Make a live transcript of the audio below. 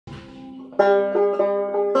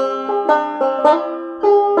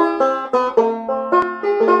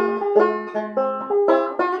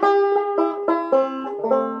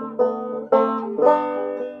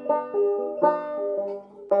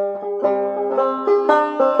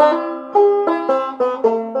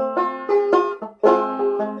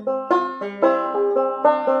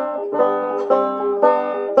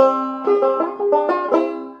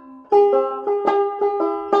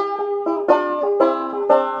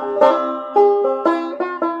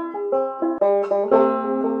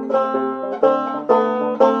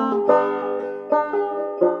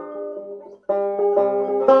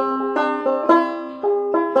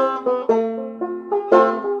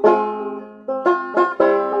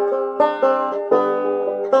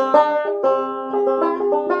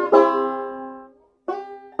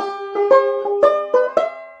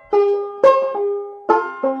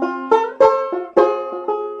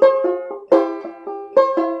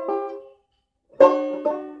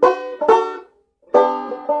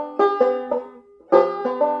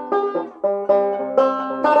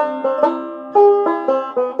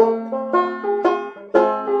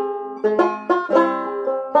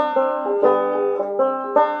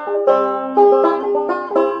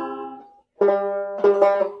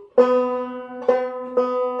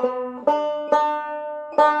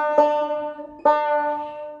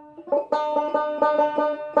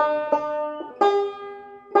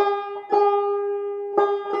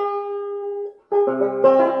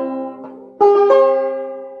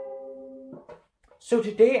So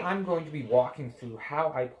today I'm going to be walking through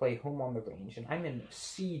how I play Home on the Range, and I'm in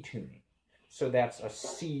C tuning. So that's a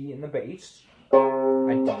C in the bass, a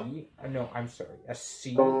D, a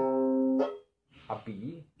C, a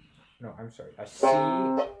B, a C,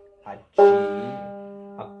 a G,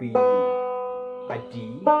 a B, a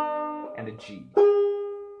D, and a G.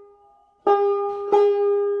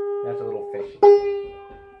 That's a little fishy.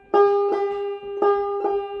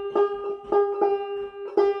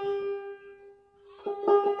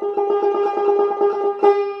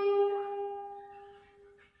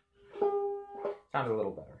 Sounds a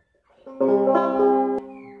little better.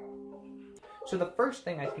 So the first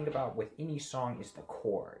thing I think about with any song is the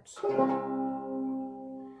chords.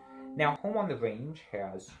 Now, Home on the Range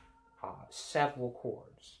has several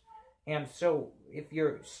chords. And so if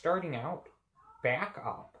you're starting out, back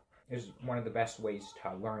up is one of the best ways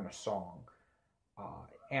to learn a song.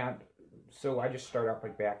 And so I just start out by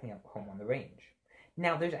backing up Home on the Range.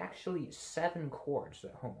 Now, there's actually 7 chords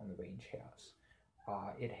that Home on the Range has.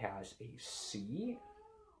 It has a C,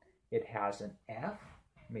 it has an F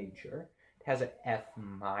major, it has an F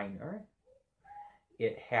minor,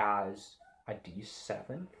 it has a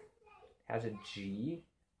D7, it has a G,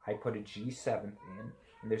 I put a G7 in,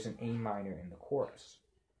 and there's an A minor in the chorus.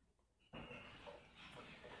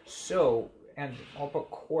 So, and I'll put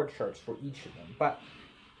chord charts for each of them, but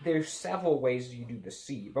there's several ways you do the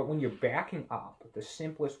C, but when you're backing up, the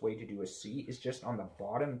simplest way to do a C is just on the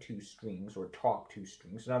bottom 2 strings, or top 2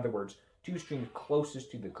 strings. In other words, 2 strings closest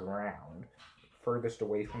to the ground, furthest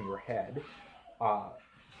away from your head.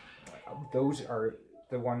 Those are,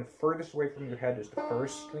 the one furthest away from your head is the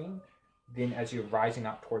first string. Then as you're rising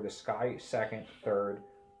up toward the sky, 2nd, 3rd,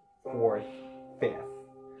 4th, 5th.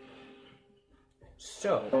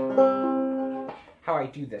 So, how I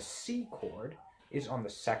do the C chord is on the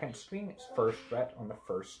 2nd string, it's 1st fret on the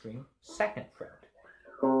 1st string, 2nd fret.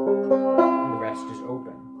 And the rest is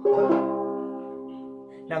open.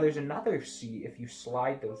 Now there's another C if you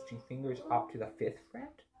slide those 2 fingers up to the 5th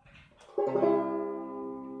fret.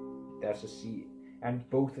 That's a C, and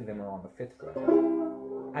both of them are on the 5th fret.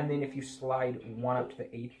 And then if you slide one up to the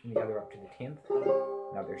 8th and the other up to the 10th,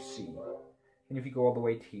 another C. And if you go all the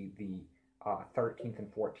way to the 13th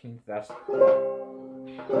and 14th, that's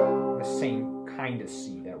the same kind of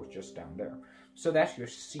C that was just down there. So that's your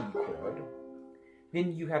C chord.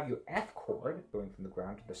 Then you have your F chord going from the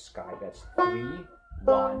ground to the sky. That's 3,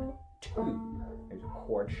 1, 2. There's a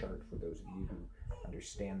chord chart for those of you who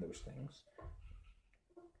understand those things.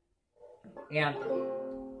 And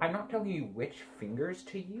I'm not telling you which fingers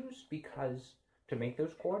to use to make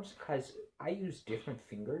those chords, because I use different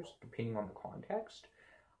fingers depending on the context.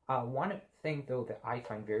 One thing, though, that I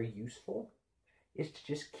find very useful is to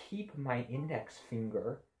just keep my index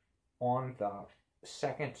finger on the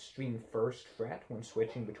 2nd string 1st fret when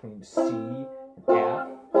switching between C and F.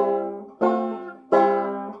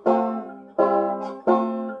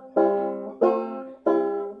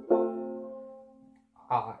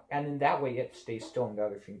 And in that way it stays still and the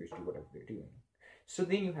other fingers do whatever they're doing. So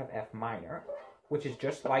then you have F minor, which is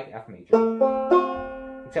just like F major,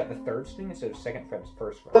 except the 3rd string instead of 2nd fret is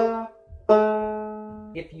 1st fret.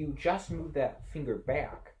 If you just move that finger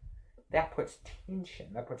back, that puts tension,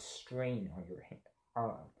 that puts strain on your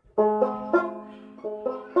arm.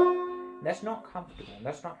 That's not comfortable, and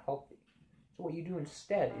that's not healthy. So what you do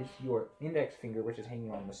instead is your index finger, which is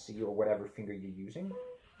hanging on the C or whatever finger you're using,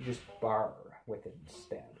 you just bar with it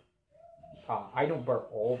instead. I don't bar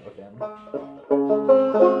all of them,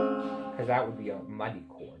 because that would be a muddy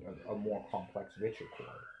chord, a more complex, richer chord.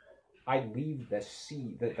 I leave the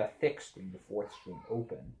C, the thick string, the fourth string,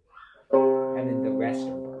 open, and then the rest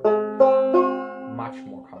are barred. Much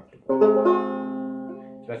more comfortable.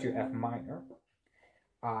 So that's your F minor.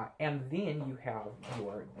 And then you have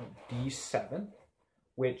your D7,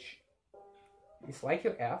 which is like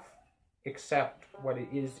your F, except what it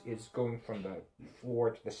is going from the floor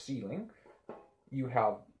to the ceiling. You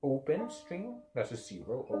have open string, that's a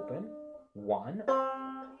 0, open, 1,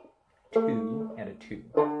 2, and a 2.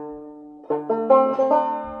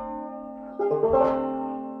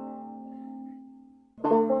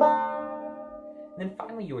 And then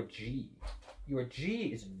finally your G. Your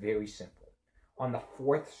G is very simple. On the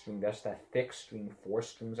fourth string, that's that thick string, 4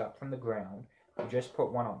 strings up from the ground, you just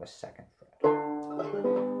put one on the second fret.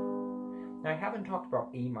 Now I haven't talked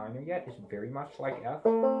about A minor yet. It's very much like F,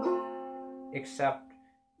 except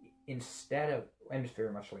instead of, and it's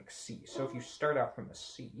very much like C. So if you start out from the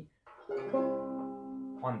C,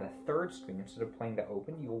 on the third string, instead of playing the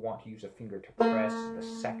open, you'll want to use a finger to press the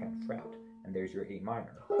second fret, and there's your A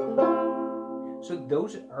minor. So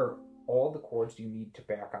those are all the chords you need to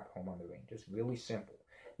back up home on the range. It's really simple.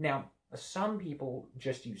 Now, some people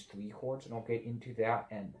just use 3 chords, and I'll get into that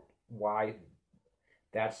and why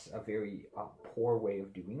that's a very poor way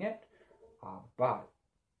of doing it. But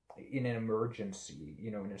in an emergency,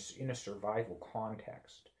 in a survival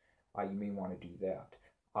context, you may want to do that.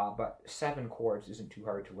 But 7 chords isn't too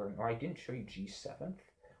hard to learn. Or I didn't show you G7th.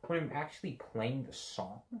 When I'm actually playing the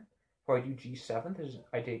song, how I do G7th is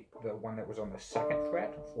I take the one that was on the 2nd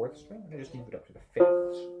fret, 4th string, and I just move it up to the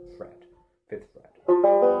 5th fret.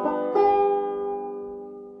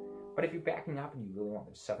 But if you're backing up and you really want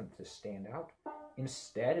the 7th to stand out,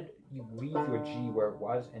 instead you leave your G where it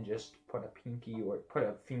was and just put a pinky or put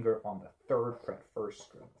a finger on the 3rd fret, 1st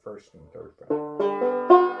string, 3rd fret.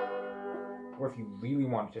 Or if you really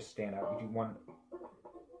want it to stand out, you do one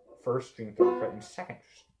 1st string, 3rd fret,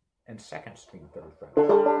 and 2nd string, 3rd fret.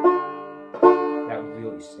 That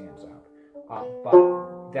really stands out. But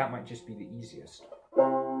that might just be the easiest.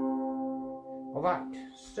 Alright,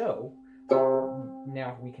 so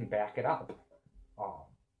now we can back it up.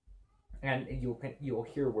 And you'll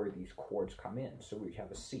hear where these chords come in. So we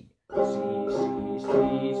have a C. C, C, C,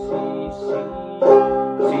 C,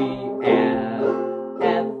 C, F,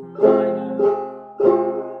 F minor,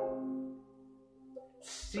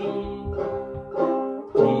 C,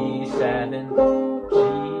 D7,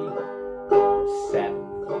 G7,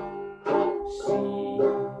 C,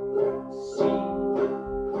 C,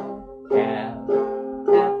 F,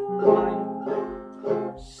 F minor,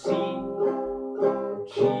 C,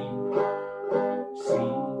 G, C,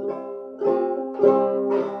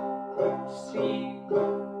 C,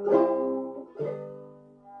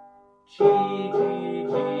 G, G,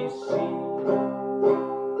 G, C,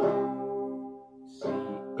 C,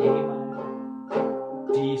 A minor,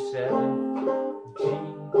 D7, G,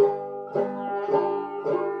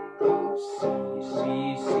 C, C,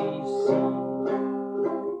 C, C,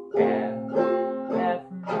 F, F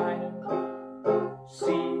minor, C,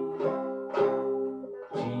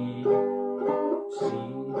 G, C.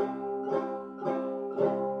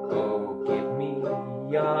 Oh, give me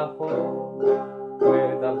a home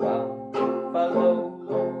where the buffalo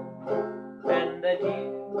and the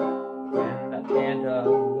deer and the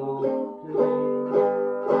antelope play,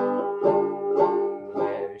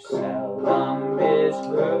 where Salam is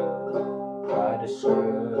heard, a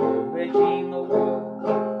discouraging the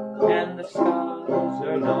world, and the skies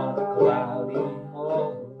are not cloudy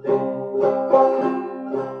all day.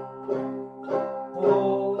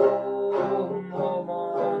 Home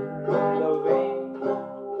on the range,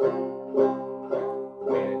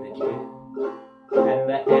 where the deer and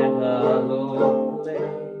the antelope lay,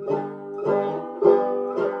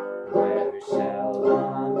 where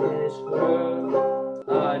Salam is heard,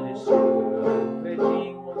 a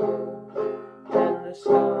discouraging world, and the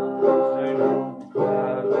skies are not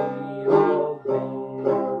cloudy all day.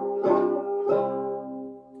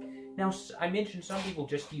 Now, I mentioned some people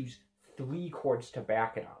just use 3 chords to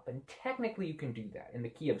back it up, and technically you can do that. In the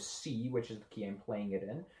key of C, which is the key I'm playing it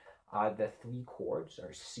in, the 3 chords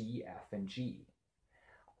are C, F, and G.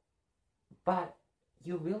 But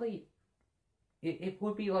you really, it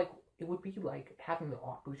would be like it would be like having the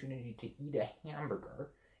opportunity to eat a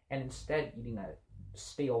hamburger and instead eating a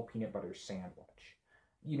stale peanut butter sandwich.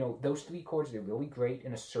 You know, those 3 chords, they're really great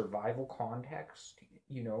in a survival context.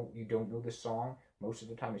 You know, you don't know the song. Most of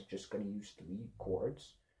the time, it's just going to use 3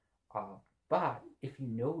 chords. But if you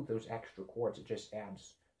know those extra chords, it just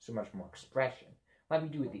adds so much more expression. Let me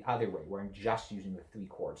do it the other way, where I'm just using the 3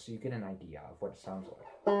 chords, so you get an idea of what it sounds like.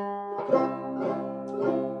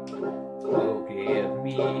 Oh, give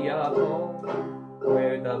me a home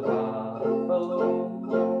where the buffalo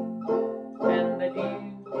and the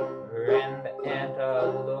deer and the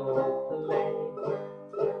antelope play,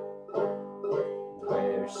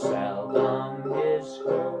 where seldom is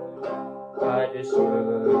heard a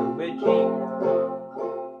discouraging word,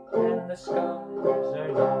 and the skies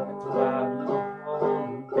are not cloudy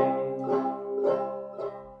all day.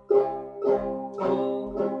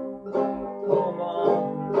 Home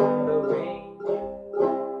on the range,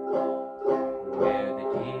 where the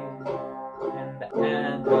deer and the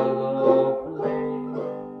antelope play,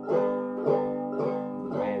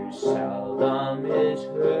 where seldom is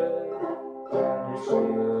heard a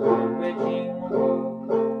discouraging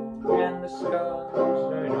word, and the skies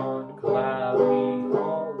are not cloudy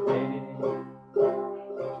all day.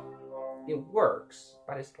 It works,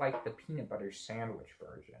 but it's like the peanut butter sandwich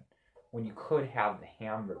version, when you could have the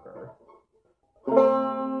hamburger.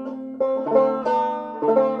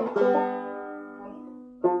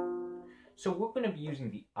 So we're going to be using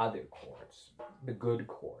the other chords, the good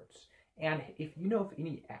chords. And if you know of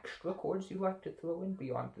any extra chords you'd like to throw in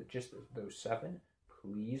beyond just those 7,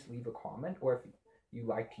 please leave a comment. Or if you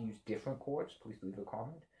like to use different chords, please leave a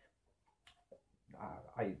comment.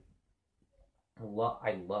 I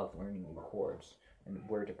love learning new chords and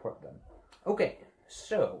where to put them. Okay,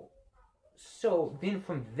 so then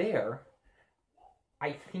from there,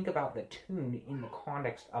 I think about the tune in the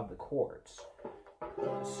context of the chords.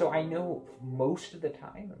 So I know most of the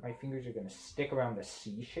time my fingers are going to stick around the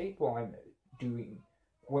C shape while I'm doing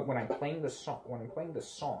when I'm playing the song. When I'm playing the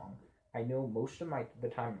song, I know most of the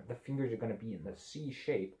time the fingers are going to be in the C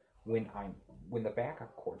shape when the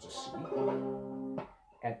backup chord's a C,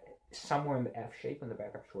 and somewhere in the F shape when the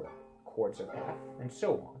backup chords are F, and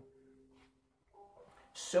so on.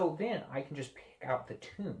 So then I can just pick out the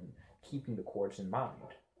tune, keeping the chords in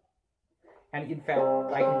mind. And in fact,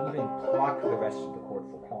 I can even pluck the rest of the chord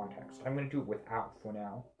for context. I'm going to do it without for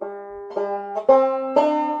now.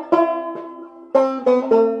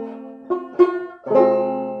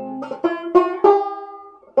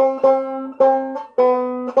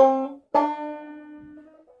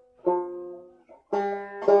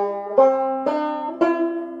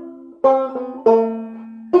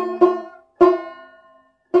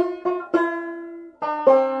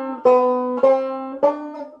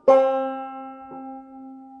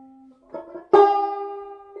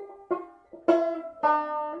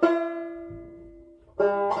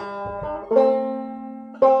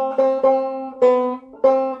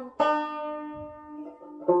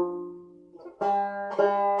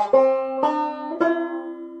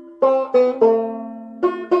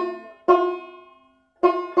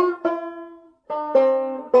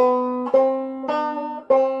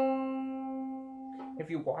 If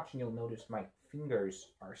you're watching, you'll notice my fingers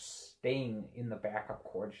are staying in the backup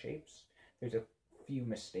chord shapes. There's a few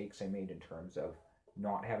mistakes I made in terms of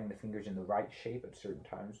not having the fingers in the right shape at certain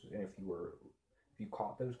times, and if you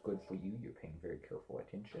caught those, good for you. You're paying very careful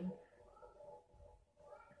attention.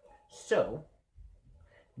 So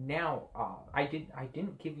now I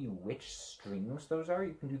didn't give you which strings those are.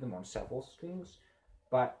 You can do them on several strings,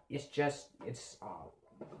 but it's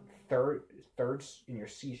third in your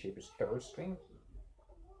C shape is 3rd string,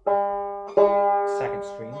 2nd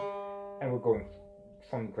string, and we're going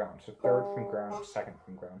from ground. So 3rd from ground, 2nd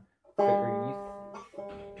from ground,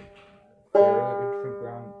 3rd from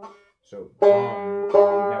ground. So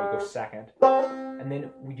now we go 2nd, and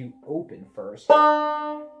then we do open first,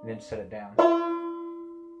 and then set it down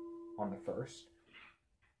on the 1st,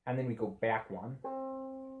 and then we go back 1.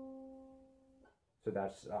 So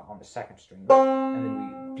that's on the 2nd string, and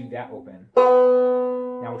then we do that open.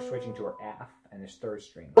 Now we're switching to our F, and it's 3rd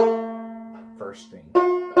string, 1st string,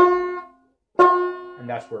 and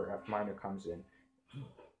that's where F minor comes in.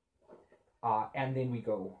 And then we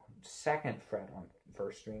go 2nd fret on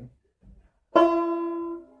 1st string,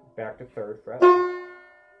 back to 3rd fret.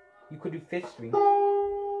 You could do 5th string,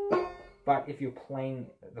 but if you're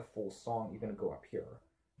playing the full song, you're going to go up here.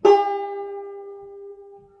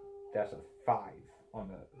 That's a 5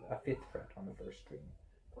 on a 5th fret on the 1st string,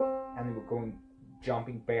 and then we're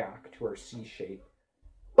jumping back to our C shape,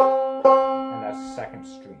 and that's 2nd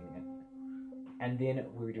string, and then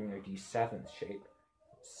we're doing a D7 shape.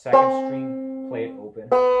 Second string, play it open,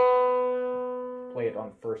 play it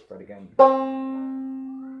on first fret again,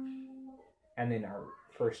 and then our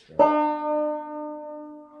first string.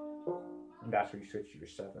 And that's where you switch to your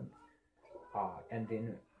 7th. And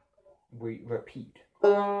then we repeat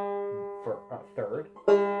for third,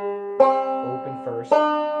 open first,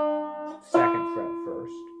 second fret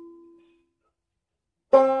first.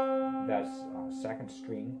 That's second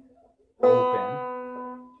string,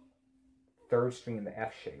 open, third string in the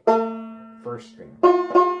F shape, first string.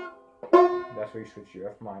 That's where you switch to your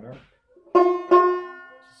F minor,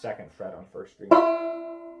 second fret on first string,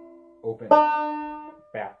 open,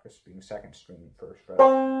 back the string, second string, first fret,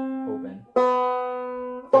 open,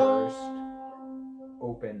 first,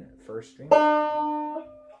 open, first string,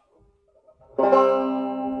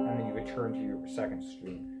 and then you return to your second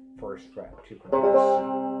string, first fret to complete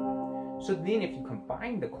the C. So then if you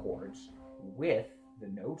combine the chords with the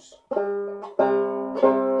notes,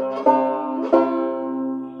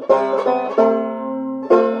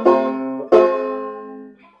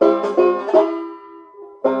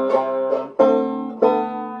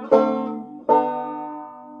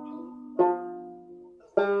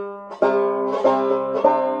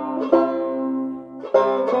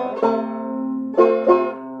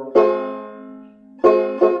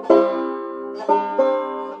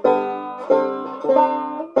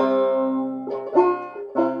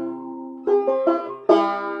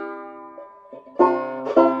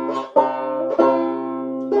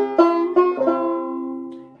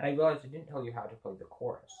 I realized I didn't tell you how to play the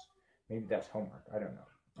chorus. Maybe that's homework. I don't know.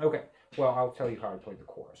 Okay, well, I'll tell you how to play the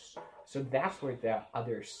chorus. So that's where that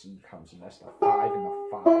other C comes in. That's the 5 and the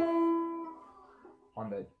 5 on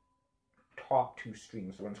the top 2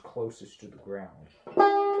 strings, the ones closest to the ground.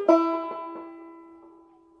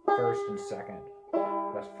 First and second.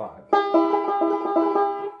 That's 5.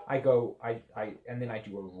 And then I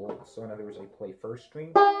do a roll. So in other words, I play first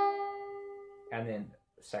string, and then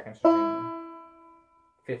second string,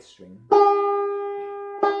 5th string, and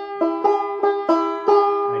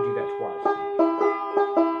I do that twice.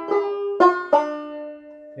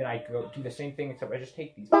 Then I go do the same thing, except I just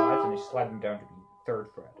take these 5s and I slide them down to the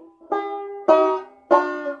 3rd fret.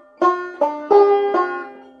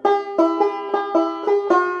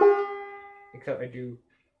 Except I do.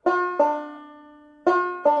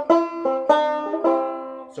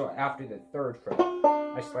 So after the 3rd fret,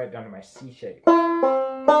 I slide down to my C shape.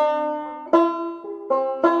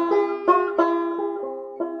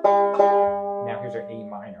 Now here's our A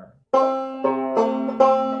minor. And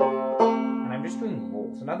I'm just doing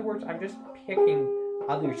rolls. In other words, I'm just picking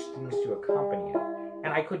other strings to accompany it.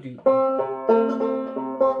 And I could do,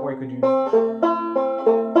 or I could do,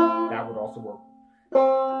 that would also work.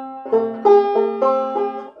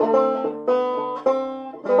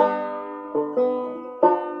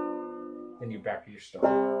 Then you're back to your start.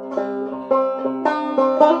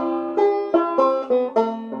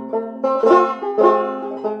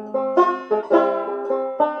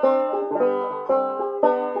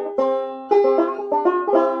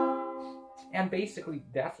 And basically,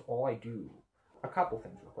 that's all I do. A couple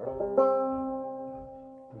things real quick.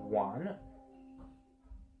 One,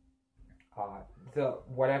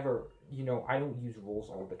 I don't use rolls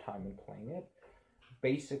all the time when playing it.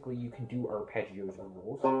 Basically, you can do arpeggios or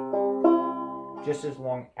rolls, just as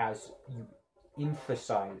long as you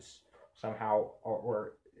emphasize somehow,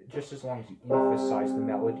 or just as long as you emphasize the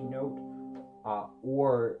melody note,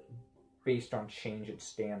 or based on change it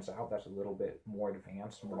stands out. That's a little bit more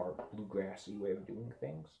advanced, more bluegrassy way of doing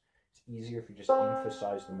things. It's easier if you just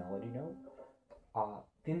emphasize the melody note.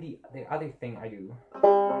 Then the other thing I do,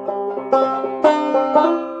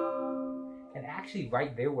 and actually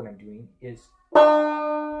right there what I'm doing is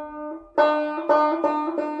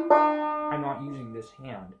I'm not using this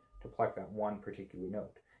hand to pluck that one particular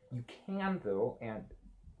note. You can though, and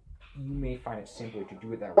you may find it simpler to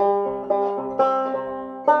do it that way,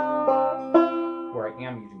 where I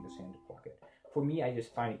am using this hand to pluck it. For me, I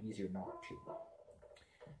just find it easier not to.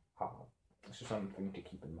 This is something to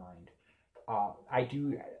keep in mind. I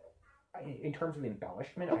do, in terms of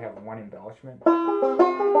embellishment, I have one embellishment,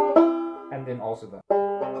 and then also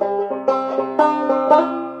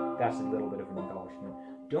that's a little bit of an embellishment.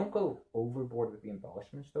 Don't go overboard with the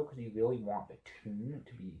embellishments though, because you really want the tune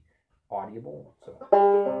to be audible. So.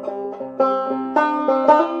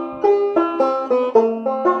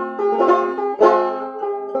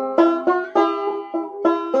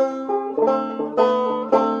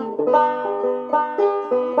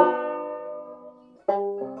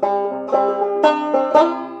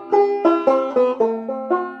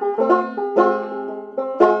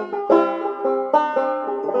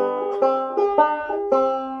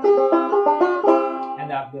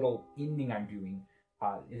 little ending I'm doing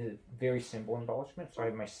is a very simple embellishment. So I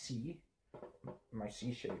have my C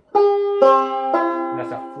shape. And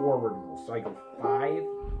that's a forward roll. So I go 5,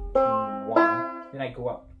 2, 1. Then I go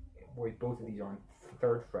up where both of these are on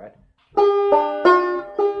 3rd fret.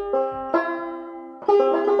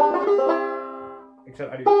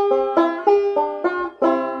 Except I do.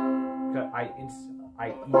 Except I end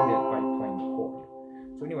it by playing the chord.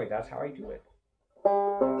 So anyway, that's how I do it.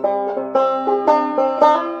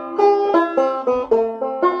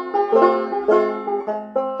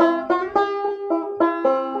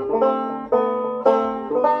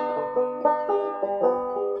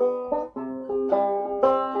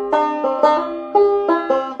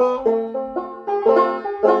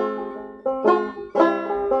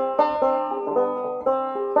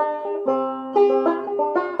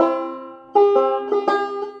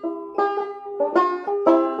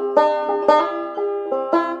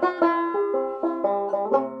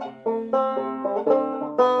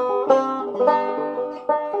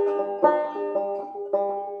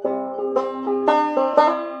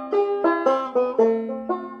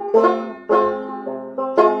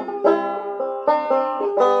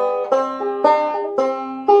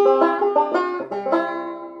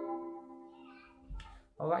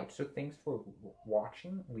 Alright, so thanks for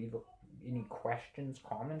watching. Leave any questions,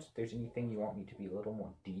 comments, if there's anything you want me to be a little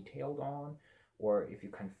more detailed on, or if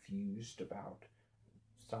you're confused about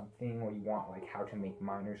something, or you want like how to make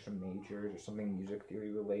minors from majors, or something music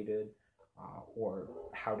theory related, or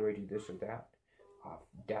how do I do this or that,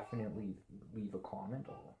 definitely leave a comment,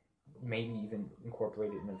 or maybe even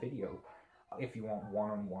incorporate it in a video. If you want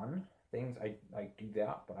one-on-one things, I do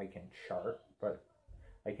that, but I can charge, but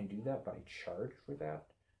I charge for that.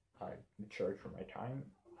 I charge for my time.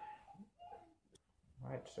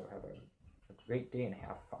 Alright, so have a great day and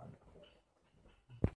have fun.